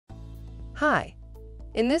Hi!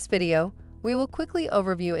 In this video, we will quickly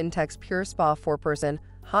overview Intex PureSpa 4-person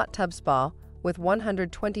hot tub spa with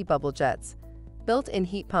 120 bubble jets, built-in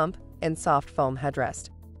heat pump, and soft foam headrest.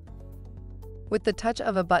 With the touch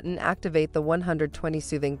of a button, activate the 120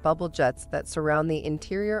 soothing bubble jets that surround the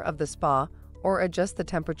interior of the spa or adjust the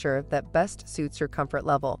temperature that best suits your comfort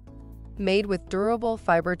level. Made with durable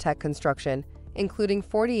fiber-tech construction, including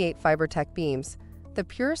 48 fiber-tech beams, the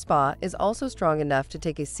PureSpa is also strong enough to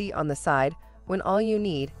take a seat on the side when all you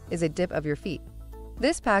need is a dip of your feet.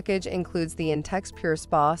 This package includes the Intex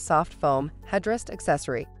PureSpa Soft Foam Headrest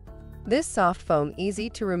Accessory. This soft foam,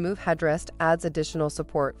 easy-to-remove headrest adds additional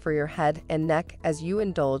support for your head and neck as you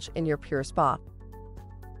indulge in your PureSpa.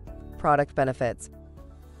 Product benefits.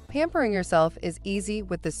 Pampering yourself is easy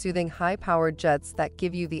with the soothing high-powered jets that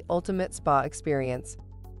give you the ultimate spa experience.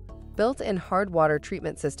 Built-in hard water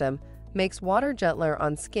treatment system makes water gentler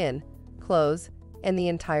on skin, clothes, and the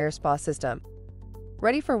entire spa system.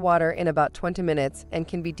 Ready for water in about 20 minutes and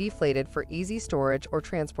can be deflated for easy storage or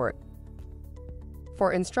transport.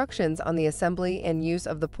 For instructions on the assembly and use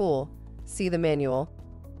of the pool, see the manual.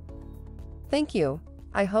 Thank you.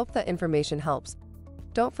 I hope that information helps.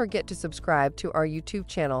 Don't forget to subscribe to our YouTube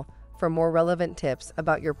channel for more relevant tips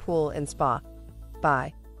about your pool and spa.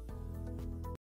 Bye.